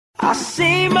I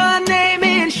see my name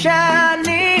in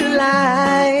shining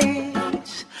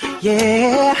lights.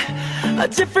 Yeah, a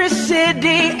different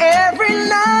city every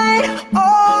night.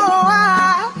 Oh,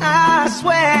 I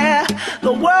swear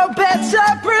the world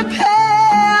better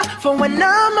prepare for when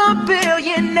I'm a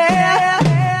billionaire.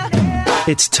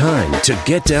 It's time to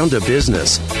get down to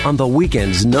business on the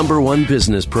weekend's #1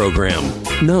 business program.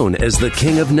 Known as the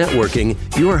King of Networking,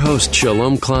 your host,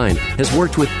 Shalom Klein, has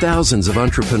worked with thousands of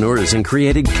entrepreneurs and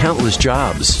created countless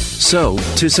jobs. So,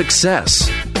 to success.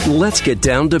 Let's get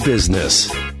down to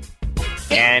business.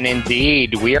 And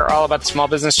indeed, we are all about small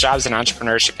business, jobs, and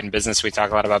entrepreneurship in business. We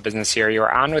talk a lot about business here. You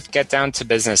are on with Get Down to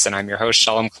Business, and I'm your host,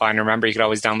 Shalom Klein. Remember, you can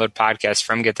always download podcasts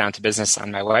from Get Down to Business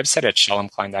on my website at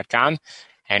shalomklein.com.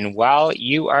 And while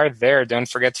you are there, don't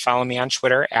forget to follow me on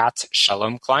Twitter at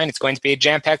Shalom Klein. It's going to be a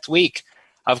jam-packed week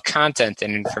of content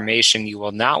and information you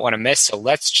will not want to miss. So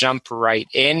let's jump right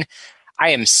in. I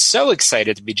am so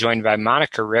excited to be joined by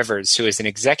Monica Rivers, who is an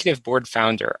executive board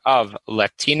founder of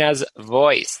Latina's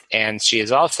Voice. And she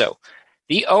is also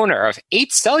the owner of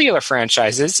 8 cellular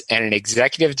franchises and an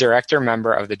executive director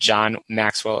member of the John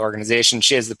Maxwell Organization.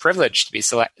 She has the privilege to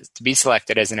be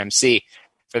selected as an MC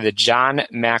for the John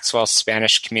Maxwell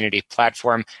Spanish Community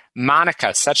Platform.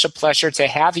 Monica, such a pleasure to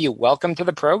have you. Welcome to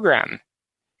the program.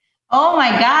 Oh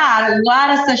my God,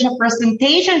 such a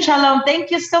presentation, Shalom.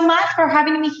 Thank you so much for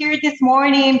having me here this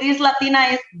morning. This Latina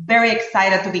is very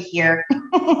excited to be here.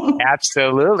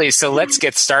 Absolutely. So let's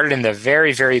get started in the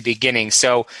very, very beginning.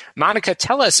 So Monica,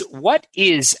 tell us, what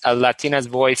is a Latina's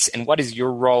Voice and what is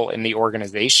your role in the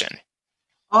organization?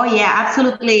 Oh, yeah,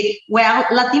 absolutely. Well,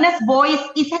 Latina's Voice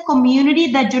is a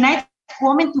community that unites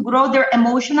women to grow their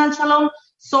emotional, Shalom,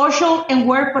 social, and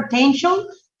work potential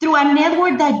through a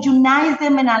network that unites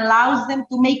them and allows them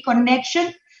to make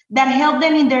connections that help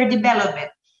them in their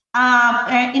development.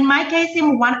 In my case,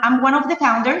 I'm one of the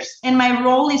founders, and my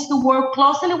role is to work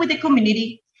closely with the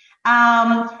community,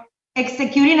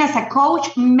 executing as a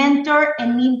coach, mentor,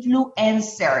 and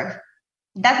influencer.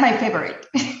 That's my favorite.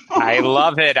 I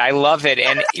love it. I love it.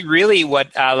 And really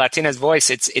what Latina's Voice,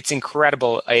 it's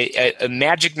incredible. A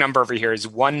magic number over here is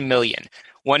 1 million.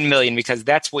 1 million, because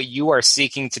that's what you are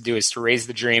seeking to do, is to raise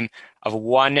the dream of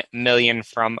 1 million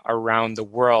from around the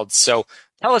world. So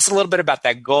tell us a little bit about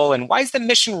that goal and why is the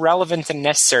mission relevant and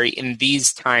necessary in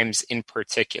these times in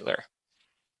particular?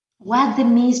 What's the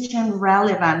mission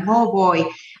relevant? Oh boy.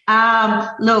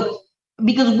 Look,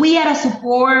 because we are a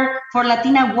support for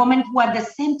Latina women who at the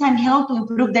same time help to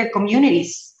improve their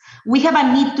communities. We have a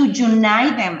need to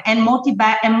unite them and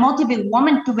motivate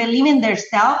women to believe in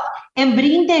themselves and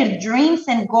bring their dreams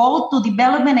and goals to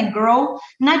development and grow,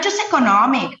 not just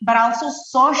economic, but also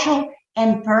social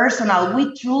and personal.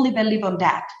 We truly believe on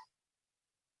that.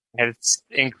 It's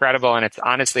incredible, and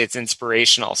it's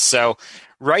inspirational. So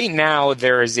right now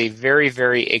there is a very,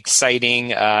 very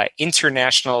exciting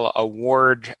international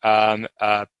award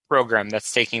program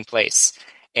that's taking place.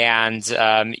 And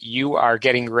you are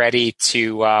getting ready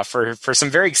to for some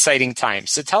very exciting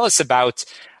times. So tell us about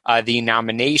the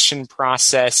nomination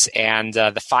process and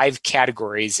the 5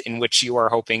 categories in which you are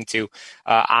hoping to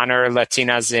honor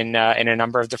Latinas in a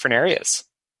number of different areas.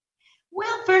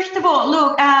 Well, first of all,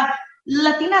 look,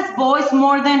 Latina's Voice,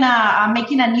 more than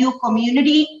making a new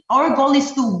community, our goal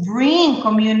is to bring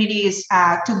communities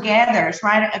together,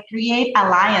 right? Create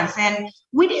alliance. And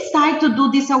we decided to do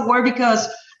this award because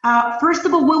first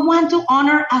of all, we want to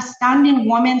honor outstanding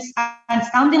women,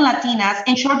 outstanding Latinas,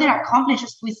 and show their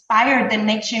accomplishments to inspire the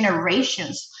next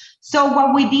generations. So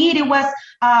what we did was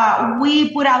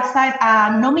we put outside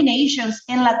nominations,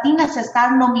 and Latinas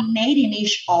start nominating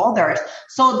each other.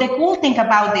 So the cool thing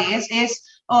about this is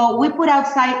we put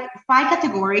outside 5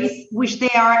 categories, which they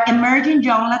are Emerging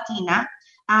Young Latina,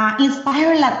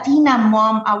 Inspire Latina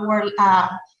Mom, our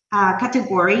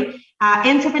category,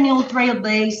 Entrepreneurial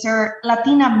Trailblazer,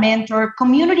 Latina Mentor,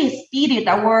 Community Spirit,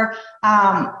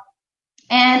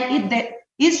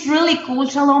 it's really cool,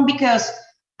 Shalom, because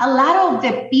a lot of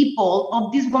the people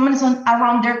of these women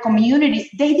around their communities,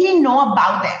 they didn't know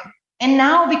about them. And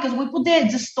now, because we put the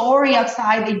story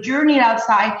outside, the journey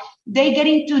outside, they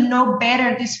getting to know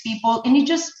better these people, and it's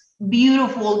just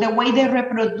beautiful the way they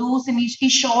reproduce in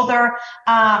each other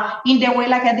in the way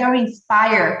like they're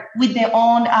inspired with their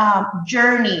own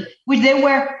journey, which they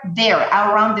were there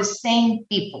around the same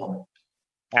people.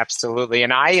 Absolutely.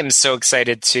 And I am so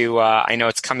excited to, I know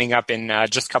it's coming up in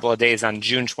just a couple of days on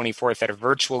June 24th at a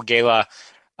virtual gala.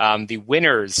 The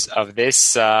winners of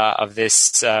this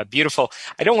beautiful,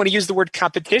 I don't want to use the word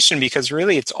competition because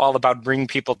really it's all about bringing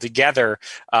people together.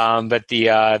 But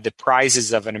the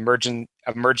prizes of an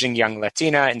Emerging Young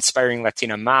Latina, Inspiring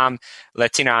Latina Mom,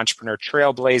 Latina Entrepreneur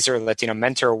Trailblazer, Latina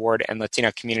Mentor Award, and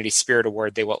Latina Community Spirit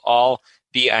Award. They will all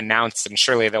be announced, and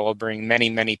surely that will bring many,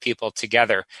 many people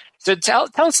together. So tell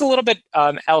us a little bit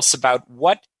else about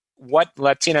what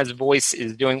Latina's Voice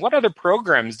is doing. What other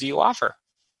programs do you offer?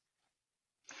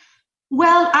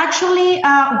 Well, actually,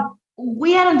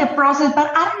 we are in the process,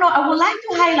 but I don't know. I would like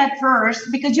to highlight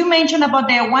first, because you mentioned about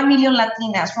the 1 million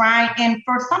Latinas, right? And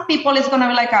for some people, it's going to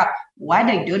be like, why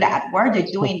they do that? Why are they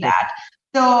doing that?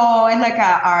 So it's like,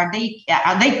 are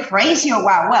they crazy or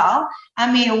what? Well,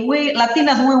 I mean, we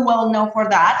Latinas, we're well known for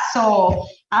that. So,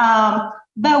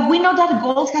 but we know that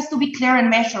goals has to be clear and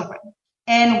measurable.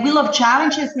 And we love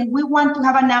challenges, and we want to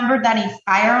have a number that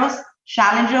inspires us,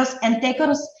 challenges us, and take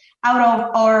us out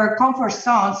of our comfort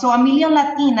zone. So 1 million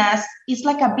Latinas is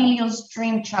like a billion's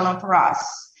dream challenge for us.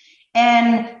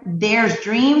 And there's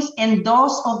dreams, and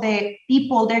those of the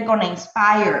people they're going to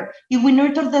inspire. If we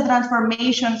nurture the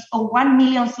transformations of 1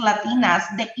 million Latinas,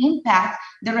 the impact,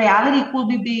 the reality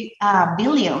could be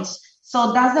billions.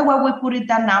 So that's the way we put it,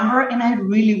 that number, and I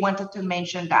really wanted to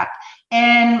mention that.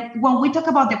 And when we talk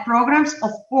about the programs,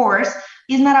 of course,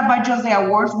 it's not about just the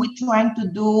awards. We're trying to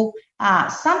do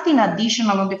something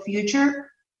additional in the future.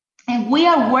 And we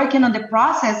are working on the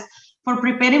process for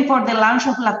preparing for the launch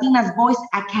of Latina's Voice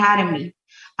Academy.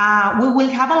 We will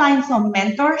have a line of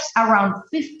mentors, around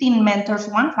 15 mentors,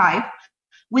 15,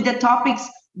 with the topics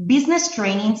business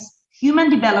trainings, human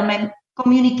development,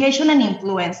 communication and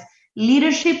influence,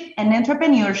 leadership and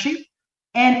entrepreneurship,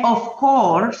 and of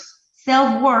course,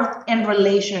 self-worth and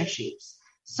relationships.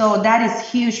 So that is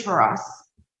huge for us.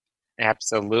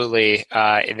 Absolutely.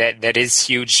 That is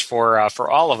huge for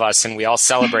all of us, and we all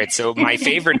celebrate. So my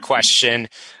favorite question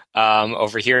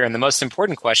over here, and the most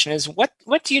important question, is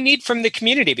what do you need from the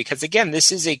community? Because again,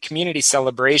 this is a community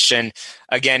celebration.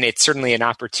 Again, it's certainly an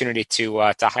opportunity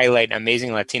to highlight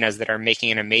amazing Latinas that are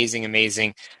making an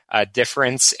amazing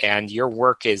difference, and your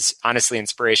work is honestly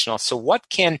inspirational. So what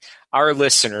can our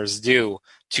listeners do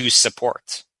to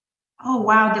support? Oh,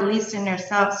 wow, the listeners.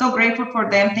 So grateful for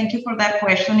them. Thank you for that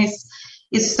question.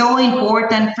 It's so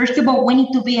important. First of all, we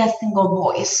need to be a single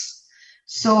voice.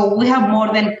 So we have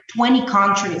more than 20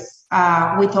 countries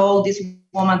with all these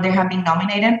women that have been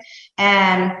nominated.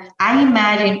 And I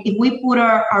imagine if we put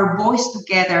our voice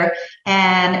together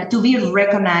and to be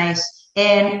recognized,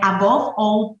 and above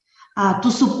all,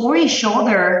 to support each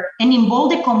other and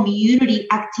involve the community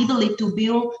actively to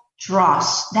build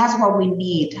trust. That's what we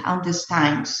need at these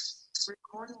times.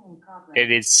 It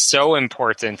is so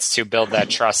important to build that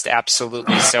trust.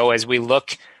 Absolutely. So as we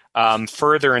look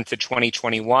further into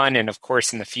 2021 and of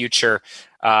course in the future,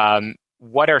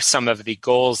 what are some of the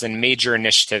goals and major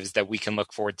initiatives that we can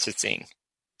look forward to seeing?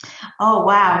 Oh,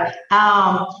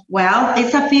 wow. Well,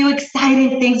 it's a few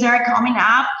exciting things that are coming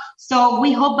up. So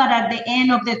we hope that at the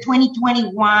end of the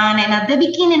 2021 and at the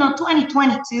beginning of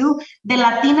 2022, the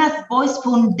Latina's Voice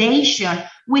Foundation,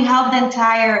 we have the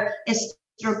entire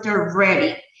structure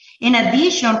ready. In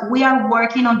addition, we are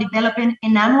working on developing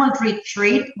an annual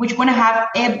retreat, which we're going to have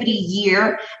every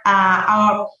year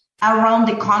around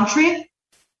the country.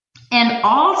 And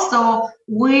also,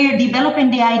 we're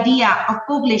developing the idea of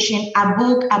publishing a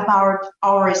book about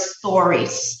our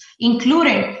stories,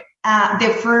 including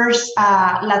the first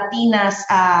Latinas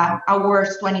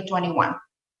Awards 2021.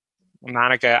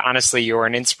 Monica, honestly, you're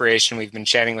an inspiration. We've been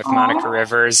chatting with Monica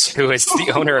Rivers, who is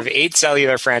the owner of 8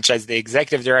 Cellular Franchise, the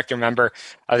executive director member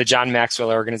of the John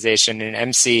Maxwell Organization, and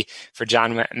MC for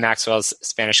John Maxwell's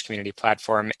Spanish Community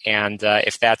Platform. And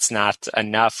if that's not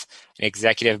enough, an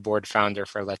executive board founder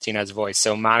for Latina's Voice.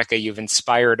 So Monica, you've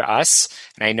inspired us,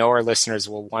 and I know our listeners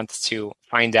will want to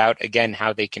find out, again,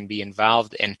 how they can be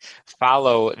involved and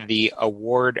follow the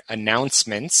award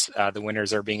announcements. The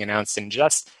winners are being announced in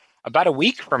just about a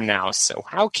week from now. So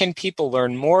how can people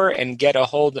learn more and get a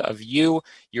hold of you,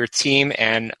 your team,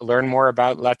 and learn more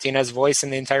about Latina's Voice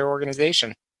and the entire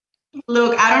organization?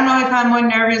 Look, I don't know if I'm more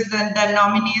nervous than the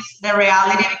nominees, the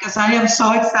reality, because I am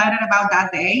so excited about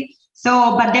that day.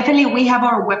 So, but definitely we have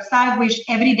our website, which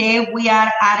every day we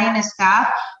are adding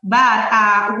stuff,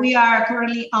 but we are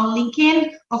currently on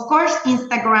LinkedIn, of course,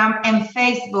 Instagram and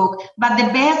Facebook. But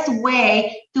the best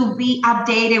way to be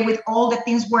updated with all the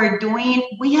things we're doing,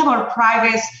 we have our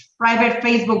private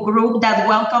Facebook group that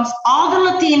welcomes all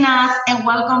the Latinas and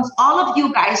welcomes all of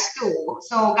you guys too.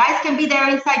 So guys can be there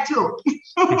inside too.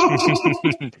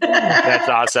 That's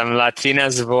awesome.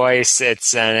 Latina's Voice.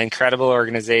 It's an incredible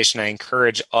organization. I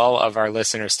encourage all of our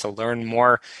listeners to learn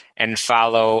more and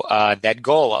follow that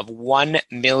goal of 1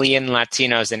 million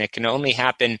Latinos. And it can only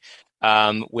happen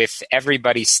with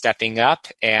everybody stepping up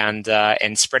and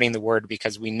spreading the word,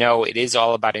 because we know it is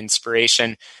all about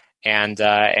inspiration. And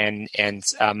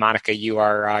Monica, you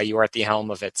are at the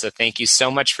helm of it. So thank you so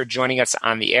much for joining us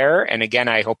on the air. And again,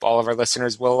 I hope all of our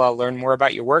listeners will learn more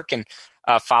about your work and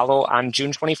follow on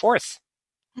June 24th.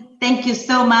 Thank you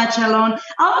so much, Shalom.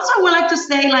 I also would like to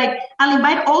say, I'll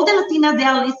invite all the Latinas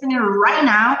that are listening right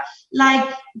now,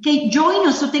 join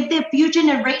us to take the Pew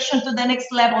generation to the next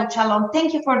level, Shalom.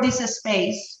 Thank you for this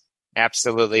space.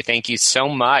 Absolutely. Thank you so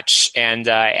much. And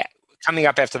coming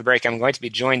up after the break, I'm going to be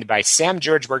joined by Sam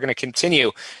George. We're going to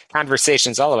continue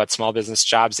conversations all about small business,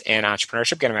 jobs, and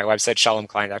entrepreneurship. Go to my website,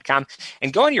 shalomklein.com,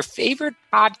 and go on your favorite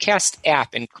podcast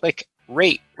app and click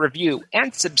rate, review,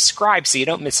 and subscribe so you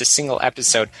don't miss a single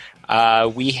episode.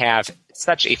 We have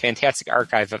such a fantastic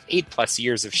archive of 8+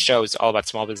 years of shows all about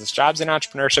small business, jobs, and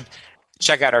entrepreneurship.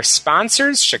 Check out our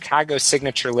sponsors,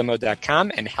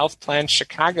 ChicagoSignatureLimo.com and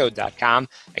HealthPlanChicago.com.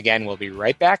 Again, we'll be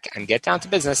right back on Get Down to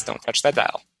Business. Don't touch that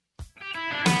dial.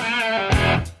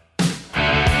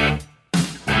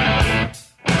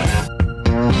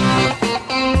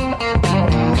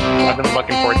 I've been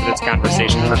looking forward to this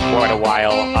conversation for quite a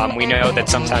while. We know that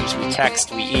sometimes we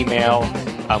text, we email,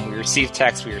 we receive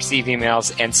texts, we receive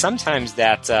emails, and sometimes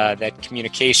that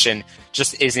communication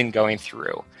just isn't going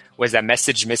through. Was that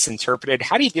message misinterpreted?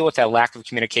 How do you deal with that lack of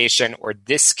communication or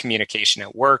discommunication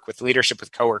at work, with leadership,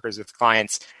 with coworkers, with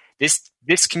clients?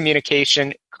 This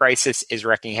communication crisis is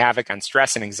wreaking havoc on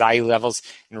stress and anxiety levels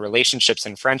in relationships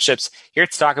and friendships. Here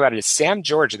to talk about it is Sam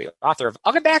George, the author of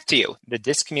I'll Get Back to You, The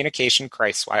Discommunication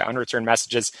Crisis, Why Unreturned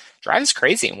Messages Drive Us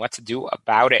Crazy and What to Do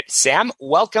About It. Sam,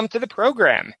 welcome to the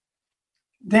program.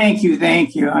 Thank you.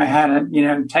 I had a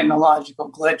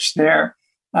technological glitch there,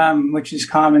 which is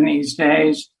common these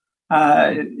days.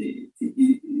 The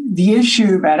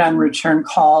issue about unreturned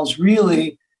calls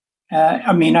really,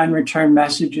 unreturned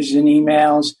messages and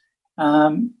emails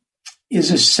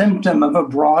is a symptom of a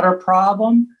broader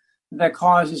problem that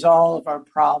causes all of our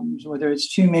problems, whether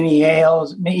it's too many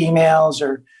emails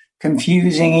or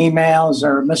confusing emails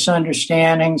or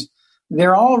misunderstandings.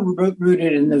 They're all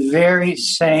rooted in the very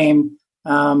same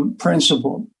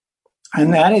principle.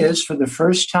 And that is, for the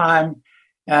first time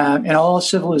in all of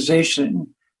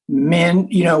civilization,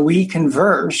 we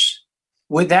converse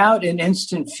without an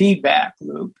instant feedback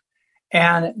loop.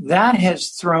 And that has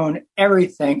thrown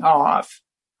everything off.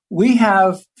 We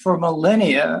have, for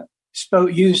millennia,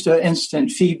 used an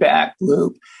instant feedback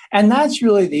loop. And that's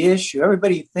really the issue.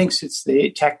 Everybody thinks it's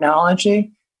the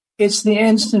technology. It's the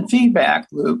instant feedback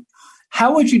loop.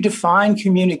 How would you define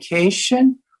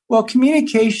communication? Well,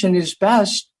 communication is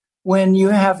best when you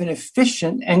have an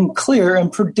efficient and clear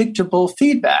and predictable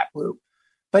feedback loop.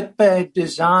 But by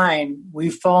design,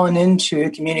 we've fallen into a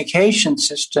communication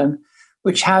system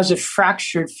which has a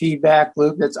fractured feedback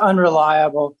loop that's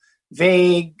unreliable,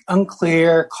 vague,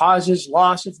 unclear, causes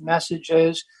loss of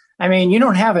messages. You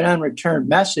don't have an unreturned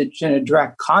message in a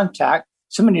direct contact.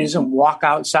 Somebody doesn't walk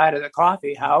outside of the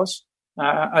coffee house.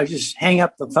 I just hang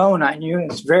up the phone on you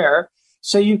and it's there.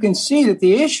 So you can see that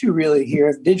the issue really here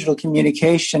of digital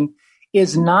communication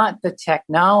is not the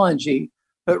technology,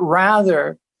 but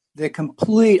rather the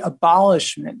complete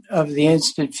abolishment of the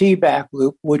instant feedback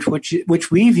loop, which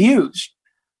we've used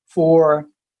for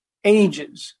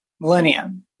ages,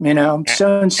 millennia.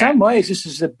 So in some ways, this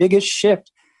is the biggest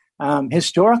shift,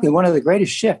 historically, one of the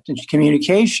greatest shifts in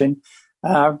communication,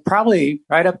 probably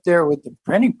right up there with the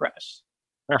printing press.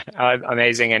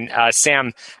 Amazing. And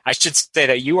Sam, I should say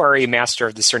that you are a master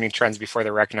of discerning trends before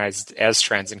they're recognized as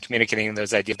trends and communicating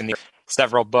those ideas in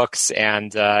several books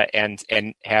and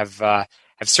have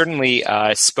certainly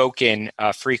spoken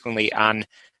frequently on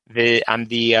the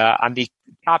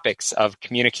topics of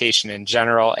communication in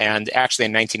general. And actually,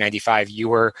 in 1995, you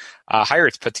were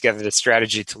hired to put together the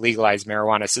strategy to legalize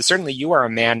marijuana. So certainly, you are a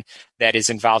man that is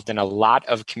involved in a lot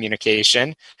of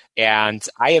communication. And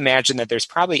I imagine that there's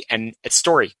probably a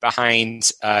story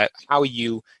behind how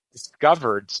you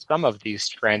discovered some of these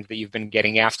trends that you've been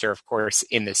getting after, of course,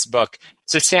 in this book.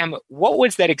 So, Sam, what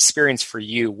was that experience for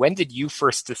you? When did you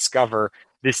first discover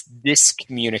this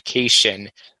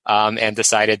communication and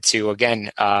decided to,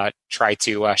 again, try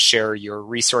to share your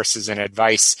resources and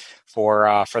advice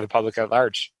for the public at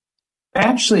large? I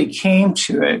actually came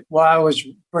to it while I was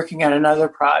working on another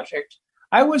project.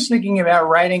 I was thinking about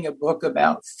writing a book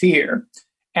about fear,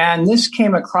 and this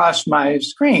came across my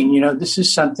screen. This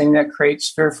is something that creates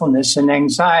fearfulness and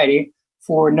anxiety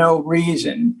for no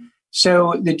reason.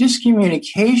 So the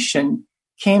discommunication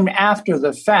came after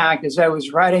the fact. As I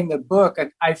was writing the book,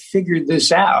 I figured this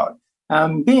out.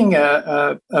 Being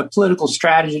a political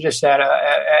strategist at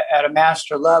a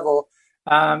master level,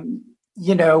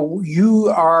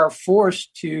 you are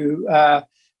forced to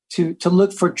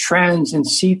look for trends and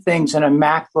see things in a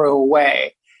macro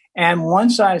way. And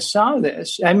once I saw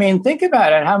this, I mean, think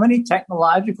about it, how many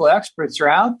technological experts are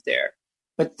out there?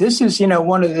 But this is,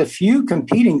 one of the few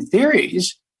competing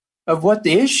theories of what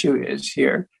the issue is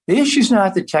here. The issue is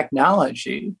not the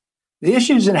technology. The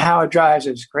issue isn't how it drives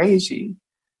us crazy.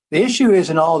 The issue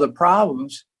isn't all the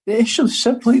problems. The issue is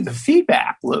simply the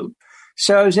feedback loop.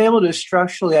 So I was able to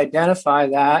structurally identify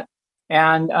that.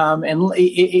 And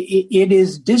it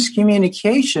is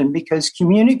discommunication, because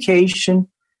communication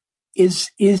is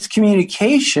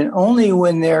communication only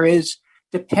when there is,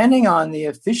 depending on the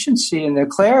efficiency and the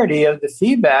clarity of the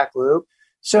feedback loop.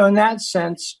 So in that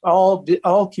sense,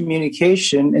 all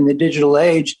communication in the digital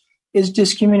age is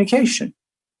discommunication.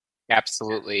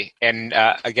 Absolutely. And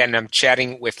again, I'm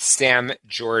chatting with Sam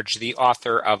George, the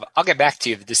author of I'll Get Back to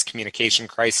You, The Discommunication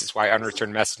Crisis, Why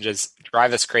Unreturned Messages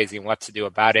Drive Us Crazy and What to Do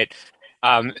About It.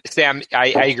 Sam, I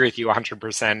agree with you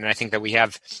 100%. And I think that we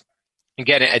have,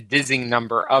 again, a dizzying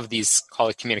number of these, call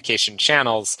it, communication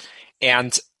channels.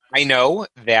 And I know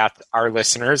that our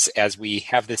listeners, as we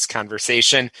have this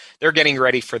conversation, they're getting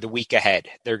ready for the week ahead.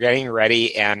 They're getting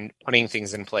ready and putting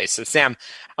things in place. So, Sam,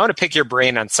 I want to pick your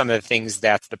brain on some of the things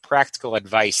that's the practical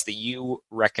advice that you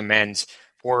recommend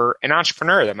for an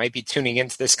entrepreneur that might be tuning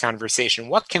into this conversation.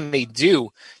 What can they do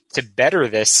to better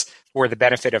this for the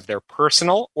benefit of their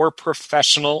personal or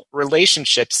professional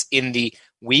relationships in the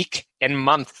week and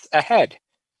month ahead?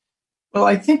 Well,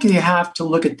 I think you have to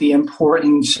look at the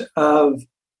importance of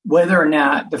whether or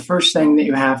not the first thing that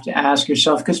you have to ask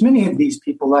yourself, because many of these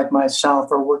people like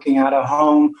myself are working out of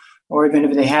home, or even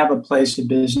if they have a place of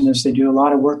business, they do a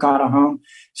lot of work out of home.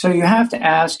 So you have to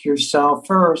ask yourself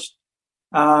first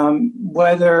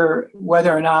whether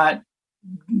or not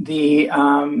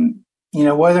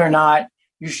whether or not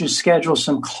you should schedule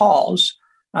some calls,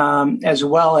 as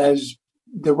well as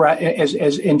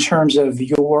as in terms of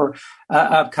your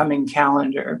upcoming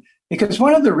calendar. Because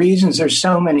one of the reasons there's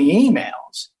so many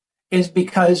emails is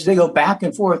because they go back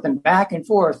and forth, for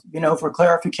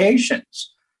clarifications.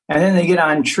 And then they get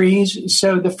on trees.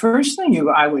 So the first thing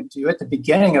I would do at the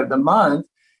beginning of the month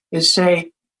is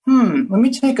say, let me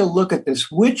take a look at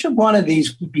this. Which of one of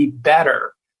these would be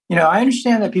better? I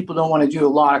understand that people don't want to do a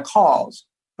lot of calls,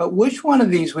 but which one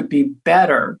of these would be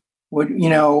better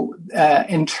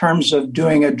in terms of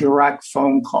doing a direct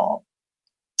phone call?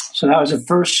 So that was the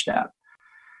first step.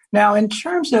 Now, in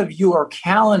terms of your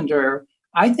calendar,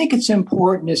 I think it's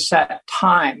important to set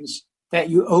times that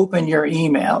you open your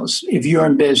emails if you're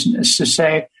in business, to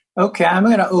say, okay, I'm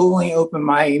going to only open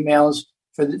my emails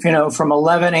from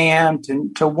 11 a.m.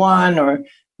 to 1, or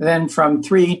then from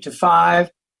 3 to 5,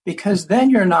 because then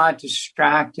you're not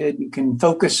distracted. You can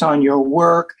focus on your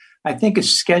work. I think a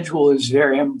schedule is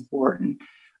very important.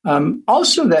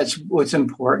 Also, that's what's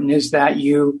important is that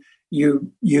you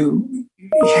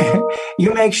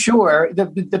make sure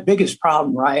the biggest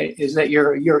problem, right, is that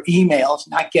your email is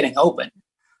not getting open.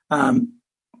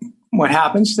 What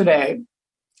happens today,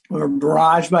 we're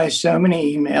barraged by so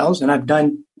many emails, and I've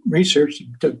done research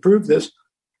to prove this.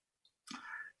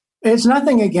 It's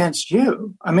nothing against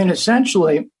you. I mean,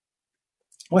 essentially,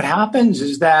 what happens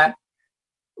is that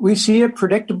we see a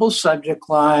predictable subject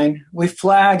line, we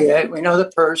flag it, we know the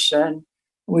person,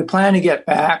 we plan to get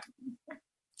back,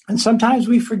 and sometimes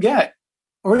we forget.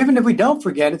 Or even if we don't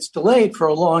forget, it's delayed for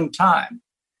a long time.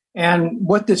 And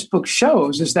what this book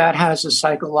shows is that has a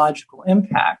psychological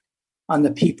impact on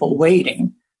the people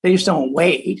waiting. They just don't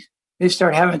wait. They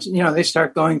start they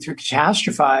start going through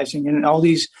catastrophizing and all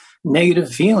these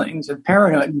negative feelings of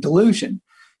paranoid and delusion.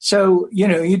 So,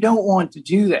 you don't want to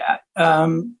do that.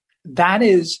 That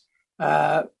is,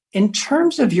 in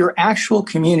terms of your actual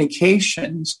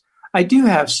communications, I do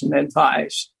have some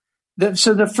advice.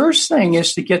 So the first thing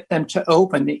is to get them to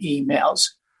open the emails.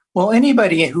 Well,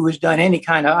 anybody who has done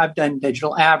I've done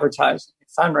digital advertising and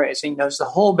fundraising knows the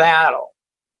whole battle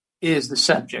is the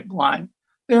subject line.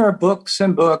 There are books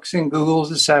and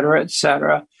Googles, et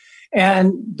cetera,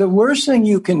 And the worst thing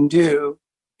you can do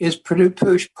is put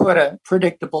a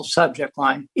predictable subject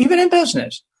line, even in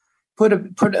business. Put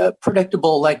a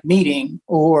predictable like meeting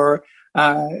or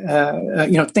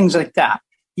things like that.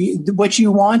 What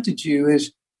you want to do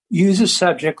is use a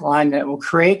subject line that will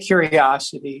create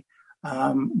curiosity,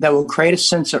 that will create a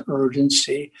sense of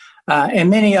urgency, and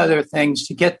many other things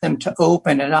to get them to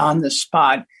open it on the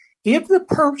spot. If the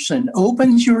person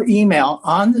opens your email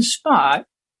on the spot,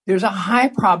 there's a high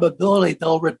probability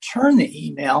they'll return the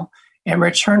email and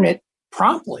return it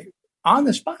promptly on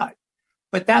the spot.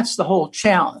 But that's the whole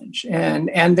challenge.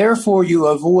 And therefore you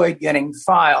avoid getting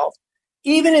filed.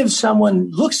 even if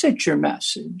someone looks at your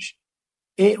message,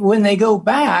 when they go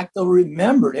back, they'll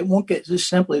remember it. It won't get just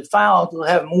simply filed. They'll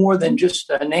have more than just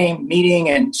a name, meeting,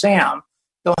 and Sam.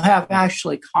 They'll have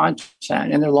actually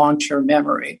content in their long-term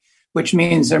memory, which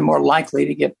means they're more likely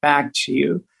to get back to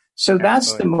you. So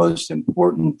that's the most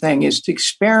important thing, is to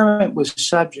experiment with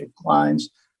subject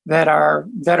lines that are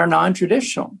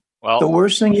non-traditional. Well, the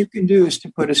worst thing you can do is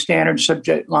to put a standard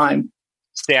subject line.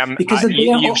 Sam,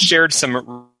 you've shared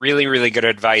some really, really good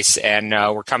advice, and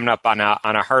we're coming up on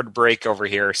a hard break over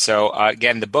here. So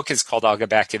again, the book is called "I'll Get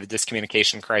Back to the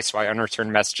Discommunication Crisis: Why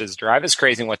Unreturned Messages Drive Us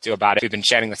Crazy and What to Do About It." We've been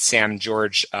chatting with Sam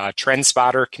George, trend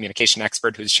spotter, communication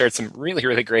expert, who's shared some really,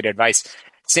 really great advice.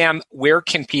 Sam, where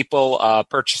can people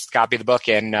purchase a copy of the book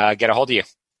and get a hold of you?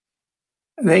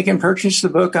 They can purchase the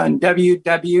book on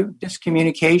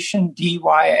www.discommunication,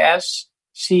 DYSCOMMUNICATION,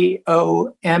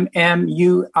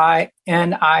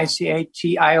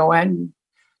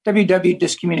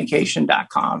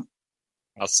 www.discommunication.com.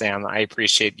 Well, Sam, I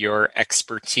appreciate your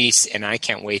expertise, and I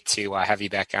can't wait to have you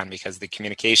back on, because the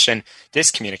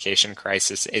discommunication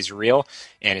crisis is real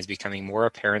and is becoming more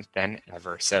apparent than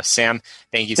ever. So, Sam,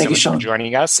 thank you so much for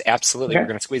joining us. Absolutely. Okay. We're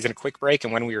going to squeeze in a quick break,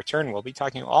 and when we return, we'll be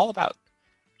talking all about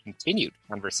continued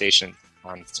conversation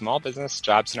on small business,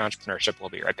 jobs, and entrepreneurship. We'll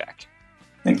be right back.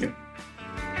 Thank you.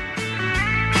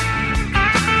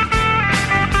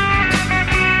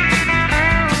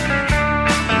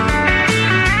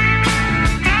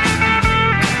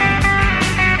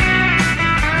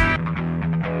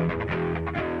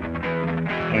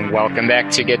 Welcome back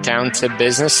to Get Down to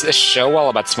Business, the show all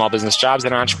about small business, jobs,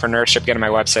 and entrepreneurship. Get on my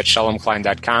website,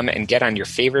 shalomklein.com, and get on your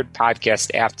favorite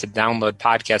podcast app to download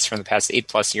podcasts from the past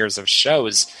 8+ years of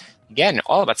shows. Again,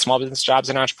 all about small business, jobs,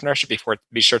 and entrepreneurship.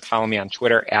 Be sure to follow me on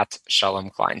Twitter at Shalom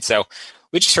Klein. So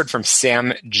we just heard from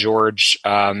Sam George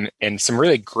and some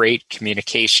really great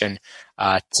communication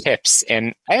tips.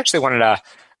 And I actually wanted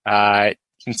to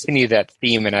continue that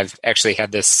theme, and I've actually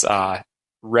had this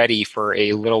ready for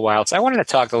a little while. So I wanted to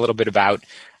talk a little bit about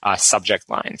subject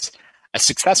lines. A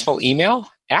successful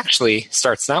email actually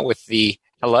starts not with the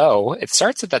hello, it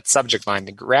starts with that subject line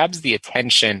that grabs the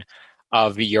attention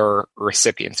of your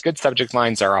recipients. Good subject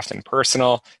lines are often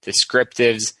personal,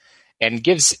 descriptives, and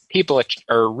gives people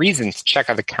a reason to check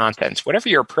out the content. Whatever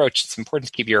your approach, it's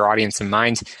important to keep your audience in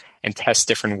mind and test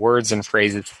different words and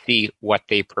phrases to see what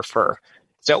they prefer.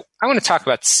 So I want to talk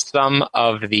about some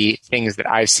of the things that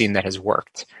I've seen that has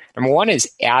worked. Number one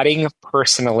is adding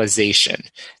personalization.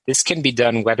 This can be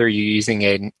done whether you're using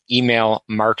an email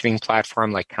marketing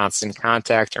platform like Constant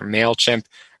Contact or MailChimp,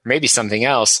 or maybe something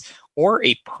else, or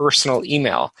a personal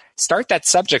email. Start that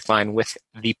subject line with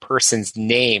the person's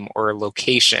name or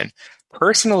location.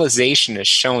 Personalization is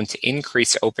shown to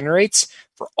increase open rates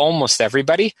for almost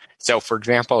everybody. So, for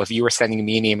example, if you were sending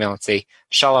me an email and say,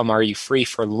 Shalom, are you free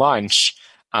for lunch?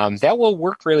 That will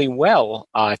work really well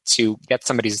to get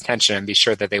somebody's attention and be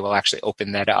sure that they will actually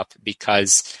open that up,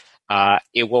 because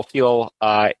it will feel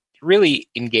really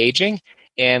engaging.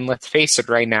 And let's face it,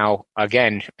 right now,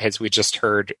 again, as we just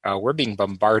heard, we're being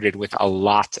bombarded with a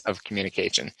lot of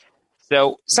communication.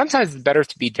 So sometimes it's better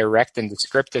to be direct and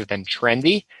descriptive than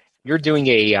trendy. You're doing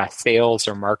a sales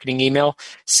or marketing email.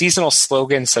 Seasonal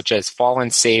slogans such as fall-in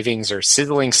savings or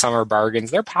sizzling summer bargains,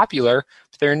 they're popular,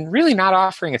 but they're really not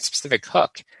offering a specific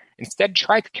hook. Instead,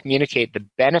 try to communicate the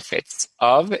benefits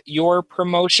of your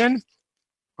promotion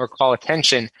or call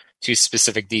attention to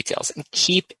specific details, and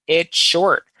keep it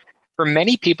short. For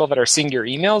many people that are seeing your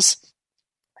emails,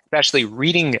 especially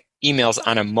reading emails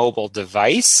on a mobile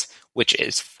device, which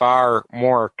is far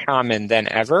more common than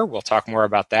ever. We'll talk more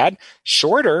about that.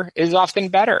 Shorter is often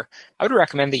better. I would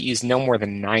recommend that you use no more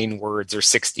than 9 words or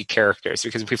 60 characters,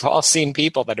 because we've all seen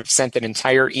people that have sent an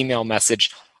entire email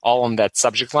message all on that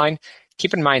subject line.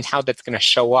 Keep in mind how that's going to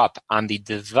show up on the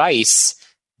device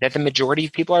that the majority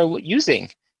of people are using.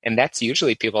 And that's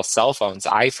usually people's cell phones,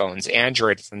 iPhones,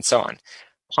 Androids, and so on.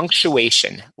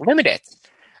 Punctuation, limit it.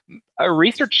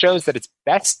 Research shows that it's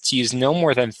best to use no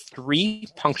more than 3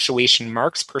 punctuation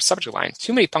marks per subject line.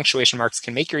 Too many punctuation marks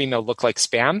can make your email look like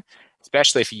spam,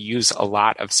 especially if you use a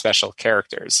lot of special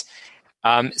characters.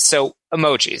 So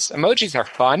emojis. Emojis are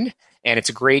fun, and it's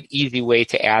a great, easy way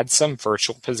to add some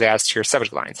virtual pizzazz to your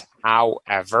subject lines.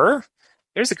 However,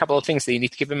 there's a couple of things that you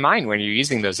need to keep in mind when you're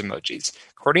using those emojis.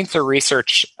 According to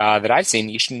research that I've seen,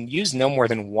 you should use no more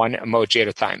than 1 emoji at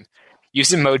a time.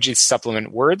 Use emojis to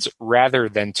supplement words rather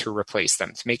than to replace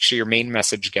them, to make sure your main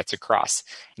message gets across.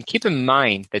 And keep in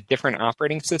mind that different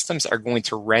operating systems are going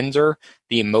to render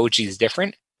the emojis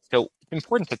different, so it's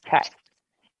important to test.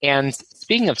 And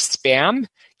speaking of spam,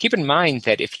 keep in mind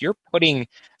that if you're putting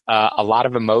a lot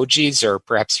of emojis, or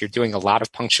perhaps you're doing a lot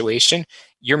of punctuation,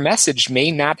 your message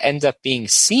may not end up being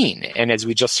seen. And as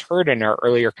we just heard in our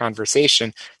earlier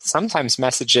conversation, sometimes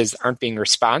messages aren't being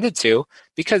responded to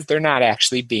because they're not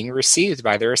actually being received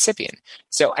by the recipient.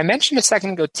 So I mentioned a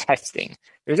second ago testing.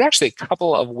 There's actually a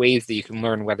couple of ways that you can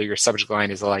learn whether your subject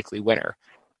line is a likely winner.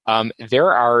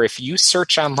 There are, if you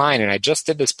search online, and I just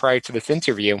did this prior to this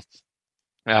interview,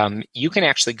 you can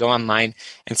actually go online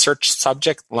and search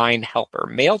subject line helper.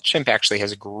 MailChimp actually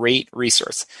has a great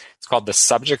resource. It's called the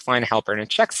subject line helper, and it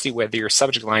checks to see whether your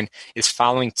subject line is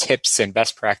following tips and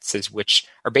best practices, which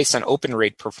are based on open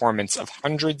rate performance of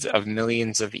hundreds of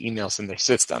millions of emails in their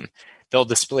system. They'll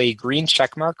display a green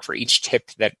check mark for each tip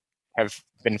that have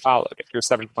been followed. If your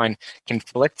subject line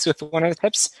conflicts with one of the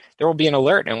tips, there will be an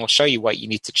alert and will show you what you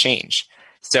need to change.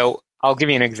 So I'll give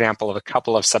you an example of a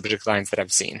couple of subject lines that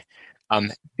I've seen.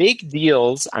 Big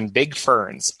deals on big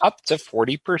ferns, up to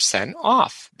 40%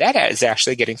 off. That is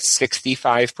actually getting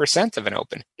 65% of an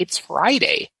open. It's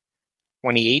Friday.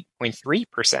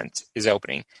 28.3% is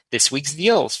opening. This week's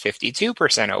deals,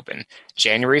 52% open.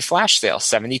 January flash sale,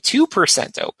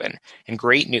 72% open. And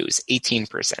great news,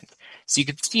 18%. So you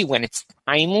can see when it's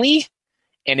timely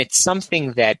and it's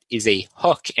something that is a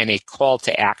hook and a call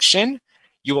to action,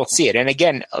 you will see it. And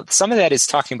again, some of that is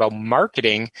talking about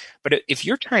marketing, but if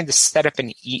you're trying to set up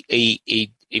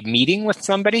a meeting with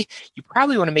somebody, you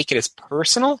probably want to make it as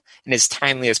personal and as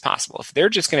timely as possible. If they're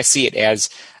just going to see it as,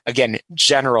 again,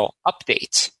 general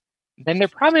update, then they're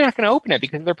probably not going to open it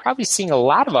because they're probably seeing a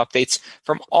lot of updates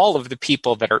from all of the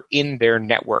people that are in their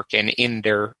network and in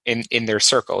their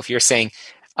circle. If you're saying,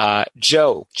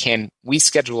 Joe, can we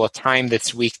schedule a time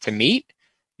this week to meet?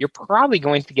 You're probably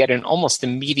going to get an almost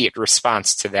immediate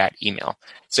response to that email.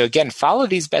 So again, follow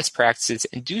these best practices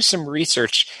and do some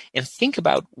research and think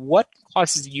about what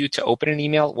causes you to open an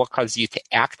email, what causes you to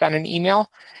act on an email,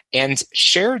 and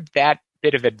share that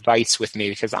bit of advice with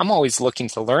me because I'm always looking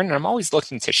to learn and I'm always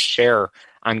looking to share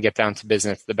on Get Down to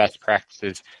Business the best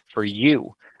practices for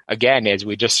you. Again, as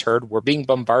we just heard, we're being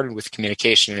bombarded with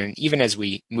communication. And even as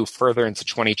we move further into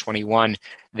 2021,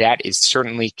 that is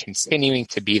certainly continuing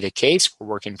to be the case. We're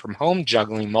working from home,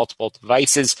 juggling multiple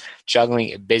devices,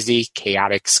 juggling a busy,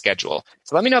 chaotic schedule.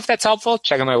 So let me know if that's helpful.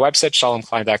 Check out my website,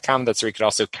 shalomklein.com. That's where you could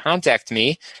also contact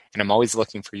me. And I'm always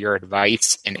looking for your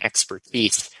advice and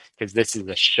expertise because this is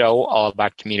a show all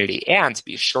about community. And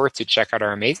be sure to check out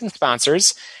our amazing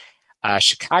sponsors,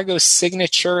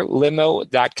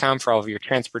 ChicagoSignatureLimo.com for all of your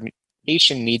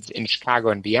transportation needs in Chicago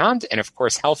and beyond. And of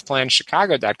course,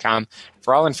 HealthPlanChicago.com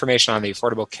for all information on the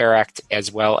Affordable Care Act,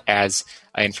 as well as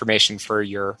information for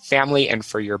your family and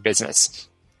for your business.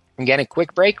 Again, a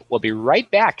quick break. We'll be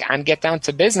right back on Get Down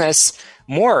to Business.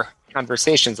 More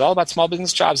conversations all about small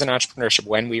business jobs and entrepreneurship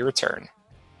when we return.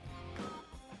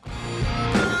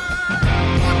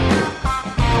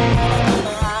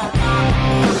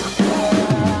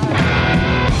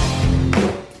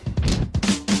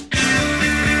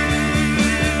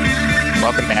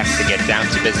 Welcome back to Get Down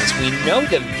to Business. We know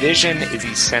the vision is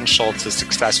essential to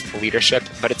successful leadership,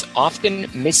 but it's often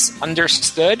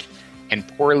misunderstood and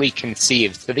poorly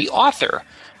conceived. So the author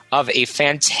of a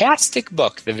fantastic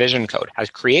book, The Vision Code, How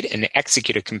to Create and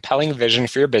Execute a Compelling Vision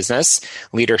for Your Business,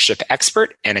 leadership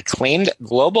expert and acclaimed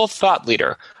global thought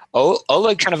leader,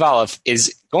 Oleg Konovalov,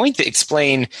 is going to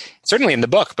explain, certainly in the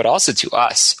book, but also to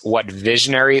us, what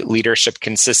visionary leadership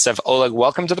consists of. Oleg,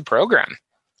 welcome to the program.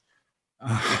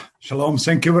 Shalom,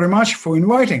 thank you very much for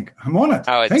inviting. I'm honored.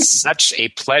 Oh, it's such a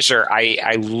pleasure.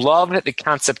 I love the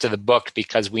concept of the book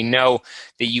because we know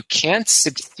that you can't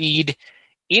succeed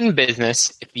in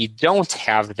business if you don't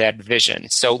have that vision.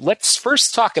 So let's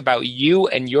first talk about you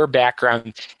and your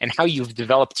background and how you've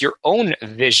developed your own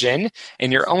vision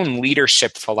and your own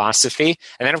leadership philosophy.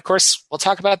 And then, of course, we'll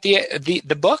talk about the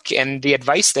book and the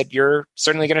advice that you're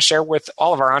certainly going to share with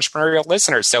all of our entrepreneurial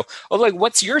listeners. So, Oleg,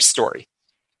 what's your story?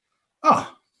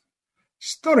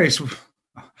 Stories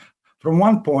from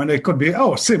one point, it could be,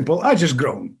 simple. I just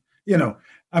grown,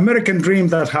 American dream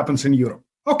that happens in Europe.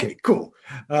 Okay, cool.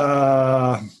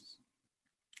 Growing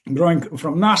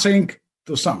from nothing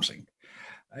to something.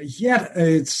 Yet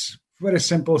it's very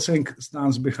simple thing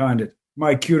stands behind it.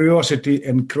 My curiosity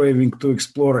and craving to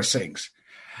explore things.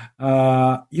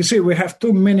 You see, we have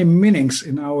too many meanings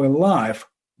in our life,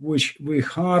 which we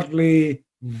hardly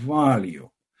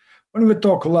value. When we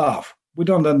talk love, we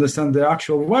don't understand the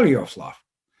actual value of love.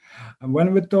 And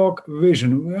when we talk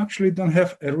vision, we actually don't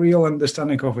have a real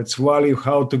understanding of its value,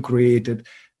 how to create it.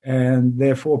 And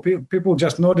therefore, people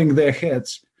just nodding their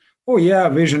heads. Oh, yeah,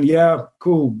 vision, yeah,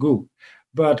 cool, good.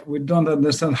 But we don't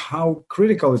understand how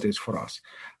critical it is for us.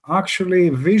 Actually,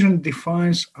 vision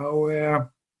defines our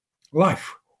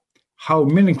life, how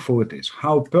meaningful it is,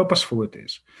 how purposeful it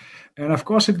is. And of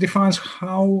course, it defines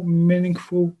how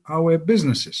meaningful our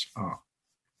businesses are.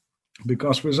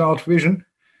 Because without vision,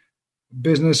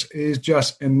 business is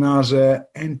just another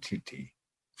entity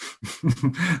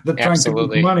that trying to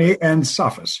make money and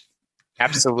suffers.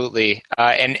 Absolutely.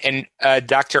 And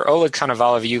Dr. Oleg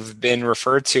Konovalov, you've been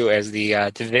referred to as the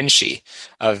Da Vinci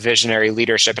of visionary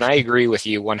leadership. And I agree with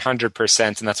you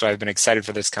 100%. And that's why I've been excited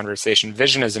for this conversation.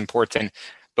 Vision is important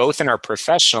both in our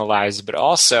professional lives, but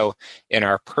also in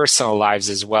our personal lives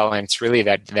as well. And it's really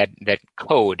that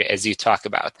code as you talk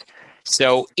about.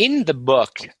 So in the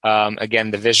book,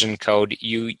 again, the Vision Code,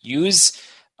 you use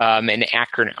an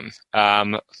acronym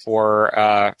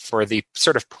for the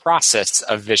sort of process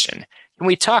of vision. Can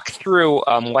we talk through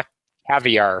what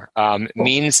caviar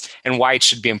means and why it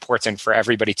should be important for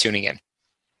everybody tuning in?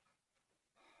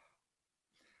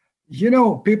 You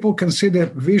know, people consider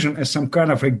vision as some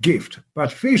kind of a gift,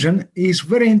 but vision is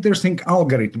very interesting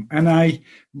algorithm. And I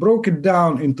broke it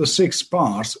down into 6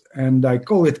 parts and I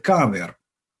call it caviar.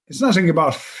 It's nothing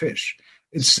about fish,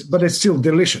 but it's still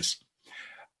delicious.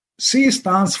 C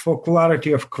stands for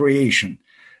clarity of creation.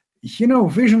 You know,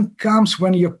 vision comes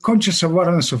when your conscious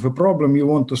awareness of a problem you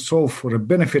want to solve for the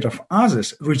benefit of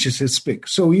others reaches its peak.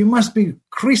 So you must be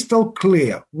crystal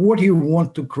clear what you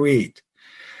want to create.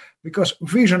 Because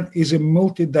vision is a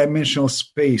multidimensional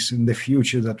space in the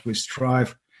future that we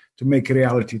strive to make a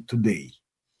reality today.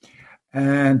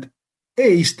 And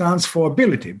A stands for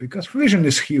ability, because vision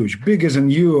is huge, bigger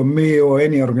than you or me or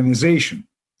any organization.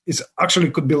 It actually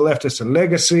could be left as a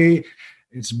legacy.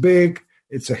 It's big.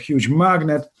 It's a huge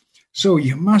magnet. So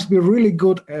you must be really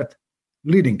good at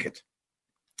leading it.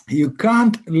 You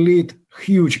can't lead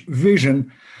huge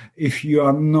vision if you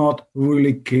are not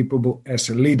really capable as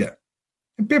a leader.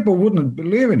 And people wouldn't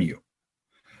believe in you.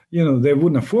 You know, they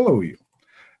wouldn't follow you.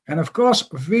 And of course,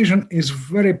 vision is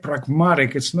very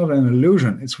pragmatic. It's not an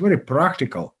illusion. It's very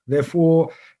practical.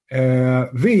 Therefore,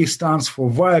 V stands for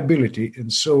viability.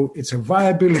 And so it's a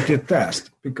viability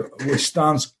test, which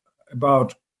stands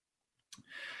about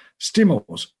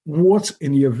stimulus. What's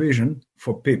in your vision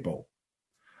for people?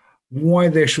 Why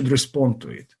they should respond to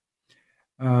it?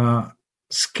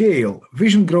 Scale.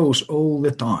 Vision grows all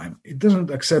the time. It doesn't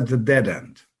accept the dead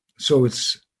end. So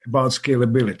it's about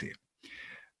scalability.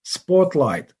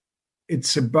 Spotlight.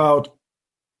 It's about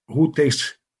who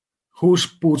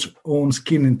puts own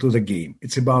skin into the game.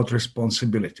 It's about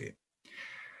responsibility.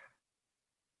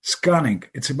 Scanning.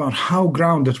 It's about how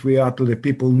grounded we are to the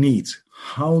people's needs.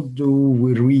 How do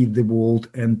we read the world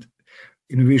and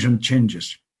envision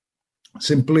changes?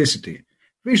 Simplicity.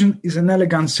 Vision is an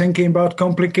elegant thinking about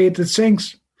complicated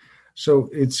things. So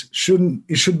it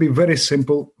should be very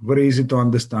simple, very easy to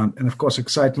understand. And of course,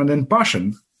 excitement and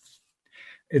passion.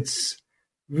 It's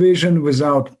vision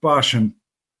without passion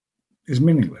is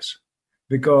meaningless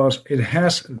because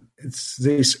it's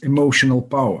this emotional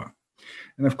power.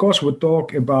 And of course, we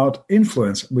talk about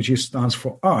influence, which stands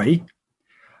for I.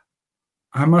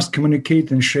 I must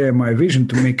communicate and share my vision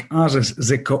to make others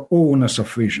the co-owners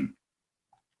of vision.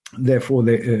 Therefore,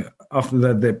 after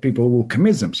that, the people will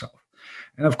commit themselves.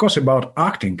 And of course, about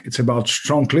acting, it's about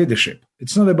strong leadership.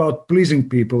 It's not about pleasing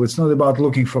people. It's not about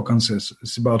looking for consensus.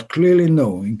 It's about clearly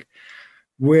knowing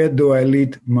where do I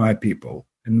lead my people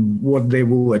and what they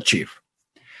will achieve.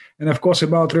 And of course,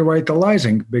 about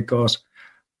revitalizing, because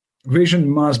vision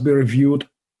must be reviewed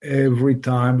every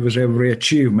time with every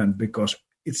achievement, because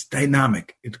it's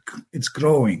dynamic, it's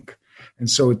growing, and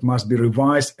so it must be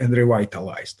revised and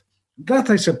revitalized.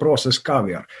 That is a process,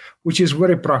 caviar, which is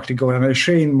very practical, and I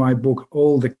share in my book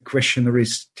all the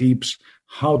questionnaires, tips,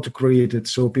 how to create it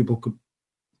so people could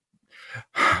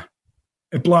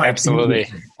apply.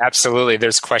 Absolutely.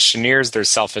 There's questionnaires, there's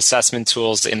self-assessment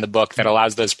tools in the book that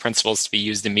allows those principles to be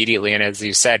used immediately, and as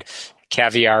you said,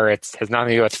 caviar, it has nothing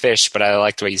to do with fish, but I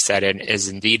liked what you said, it is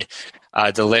indeed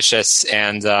delicious,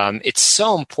 and it's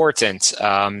so important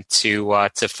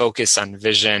to focus on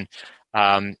vision,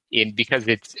 because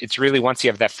it's really, once you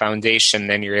have that foundation,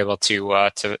 then you're able to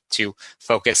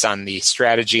focus on the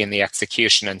strategy and the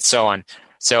execution and so on.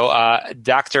 So,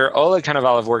 Dr. Oleg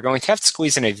Konovalov, we're going to have to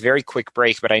squeeze in a very quick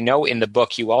break, but I know in the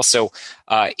book you also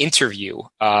interview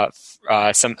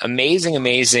some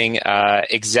amazing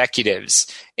executives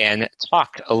and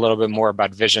talk a little bit more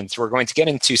about vision. So we're going to get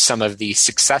into some of the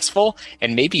successful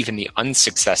and maybe even the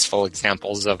unsuccessful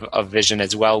examples of vision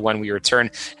as well when we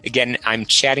return. Again, I'm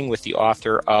chatting with the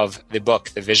author of the book,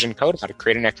 The Vision Code, How to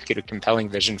Create and Execute a Compelling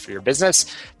Vision for Your Business.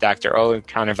 Dr. Oleg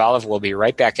Konovalov will be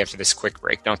right back after this quick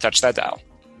break. Don't touch that dial.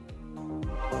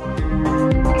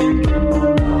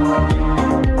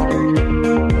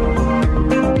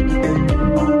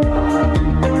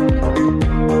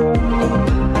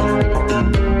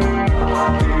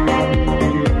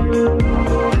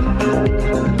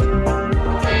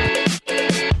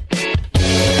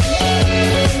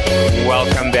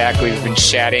 Exactly. We've been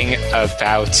chatting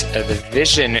about the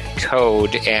Vision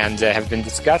Code and have been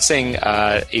discussing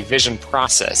a vision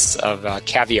process of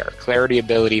caviar, clarity,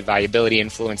 ability, viability,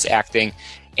 influence, acting,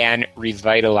 and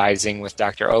revitalizing with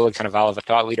Dr. Oleg Konovalov, a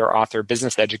thought leader, author,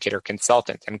 business educator,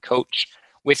 consultant, and coach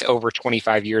with over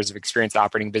 25 years of experience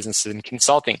operating businesses and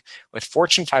consulting with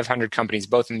Fortune 500 companies,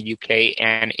 both in the UK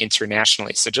and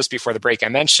internationally. So just before the break, I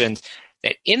mentioned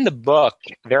that in the book,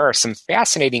 there are some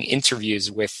fascinating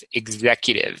interviews with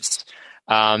executives.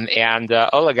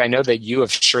 Oleg, I know that you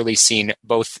have surely seen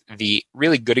both the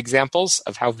really good examples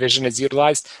of how vision is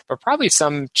utilized, but probably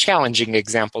some challenging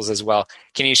examples as well.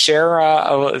 Can you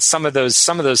share some of those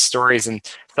stories and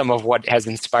some of what has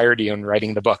inspired you in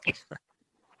writing the book?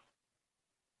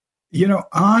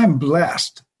 I'm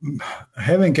blessed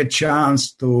having a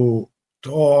chance to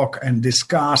talk and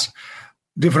discuss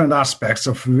different aspects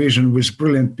of vision with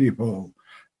brilliant people,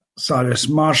 such as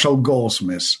Marshall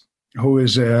Goldsmith, who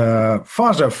is a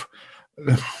father of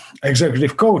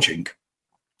executive coaching,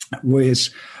 with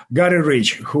Gary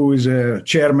Rich, who is a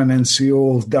chairman and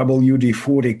CEO of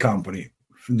WD-40 company,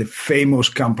 the famous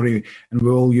company, and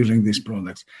we're all using these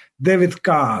products. David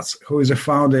Katz, who is a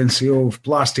founder and CEO of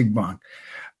Plastic Bank.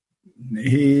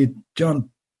 He turned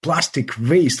plastic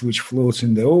waste, which floats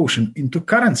in the ocean, into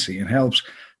currency and helps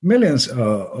millions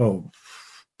of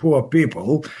poor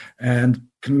people and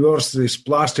converts this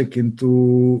plastic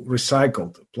into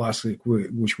recycled plastic,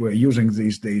 which we're using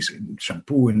these days in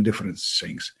shampoo and different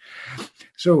things.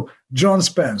 So John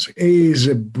Spence is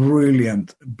a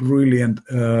brilliant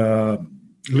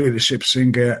leadership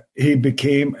thinker. He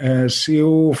became a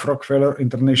CEO of Rockefeller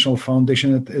International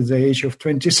Foundation at the age of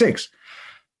 26.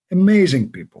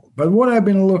 Amazing people. But what I've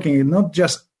been looking at, not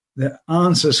just the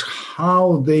answers,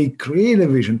 how they create a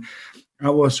vision, I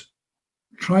was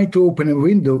trying to open a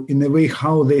window in the way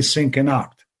how they think and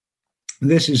act.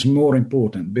 This is more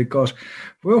important because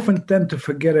we often tend to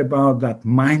forget about that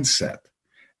mindset,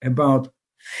 about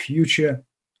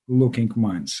future-looking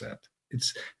mindset.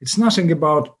 It's nothing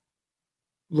about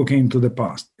looking into the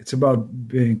past. It's about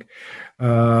being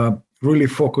really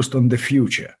focused on the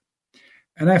future.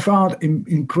 And I found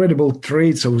incredible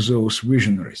traits of those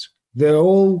visionaries. They're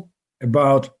all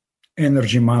about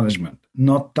energy management,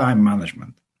 not time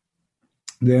management.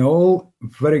 They're all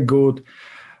very good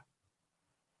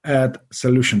at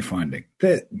solution finding.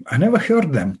 I never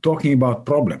heard them talking about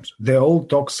problems. They all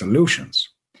talk solutions.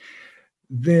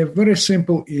 They're very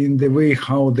simple in the way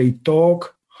how they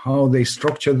talk, how they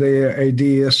structure their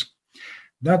ideas.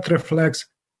 That reflects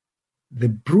the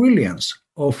brilliance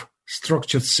of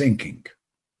structured thinking.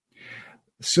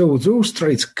 So those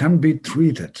traits can be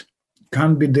treated,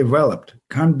 can be developed,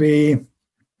 can be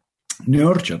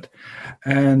nurtured.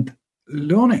 And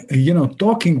learning,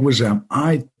 talking with them,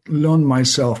 I learned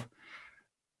myself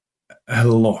a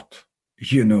lot.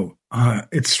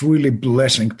 It's really a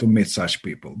blessing to meet such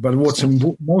people. But what's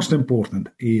most important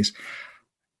is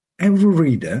every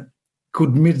reader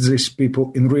could meet these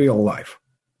people in real life.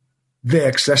 They're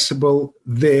accessible,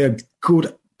 they're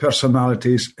good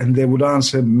personalities, and they would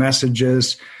answer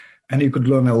messages, and you could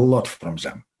learn a lot from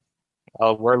them.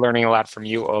 Well, we're learning a lot from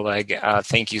you, Oleg.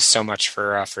 Thank you so much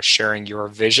for sharing your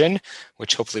vision,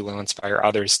 which hopefully will inspire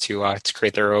others to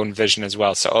create their own vision as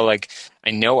well. So, Oleg,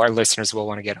 I know our listeners will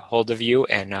want to get a hold of you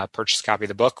and purchase a copy of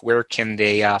the book. Where can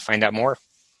they find out more?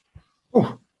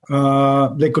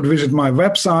 They could visit my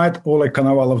website,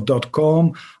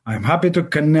 olegkonovalov.com. I'm happy to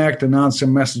connect and answer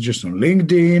messages on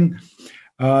LinkedIn.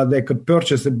 They could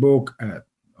purchase the book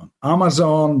on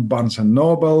Amazon, Barnes &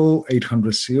 Noble,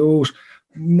 800 CEOs,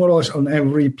 more or less on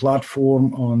every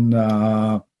platform,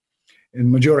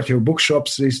 in majority of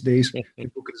bookshops these days. The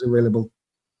book is available.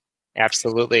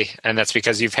 Absolutely. And that's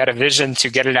because you've had a vision to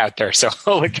get it out there. So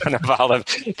Oleg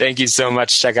Konovalov, thank you so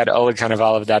much. Check out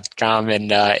olegkonovalov.com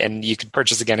and you can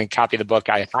purchase again and copy the book.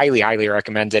 I highly, highly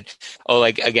recommend it.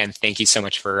 Oleg, again, thank you so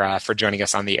much for joining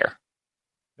us on the air.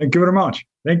 Thank you very much.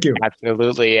 Thank you.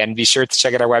 Absolutely. And be sure to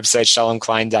check out our website,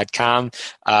 shalomklein.com,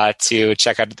 to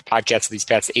check out the podcast of these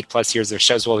past 8+ years of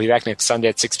shows. We'll be back next Sunday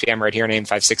at 6 p.m. right here on AM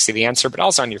 560 The Answer, but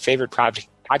also on your favorite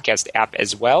podcast app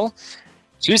as well.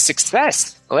 To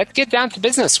success. Let's get down to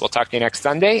business. We'll talk to you next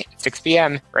Sunday at 6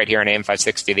 p.m. right here on AM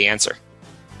 560 The Answer.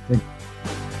 Thank you.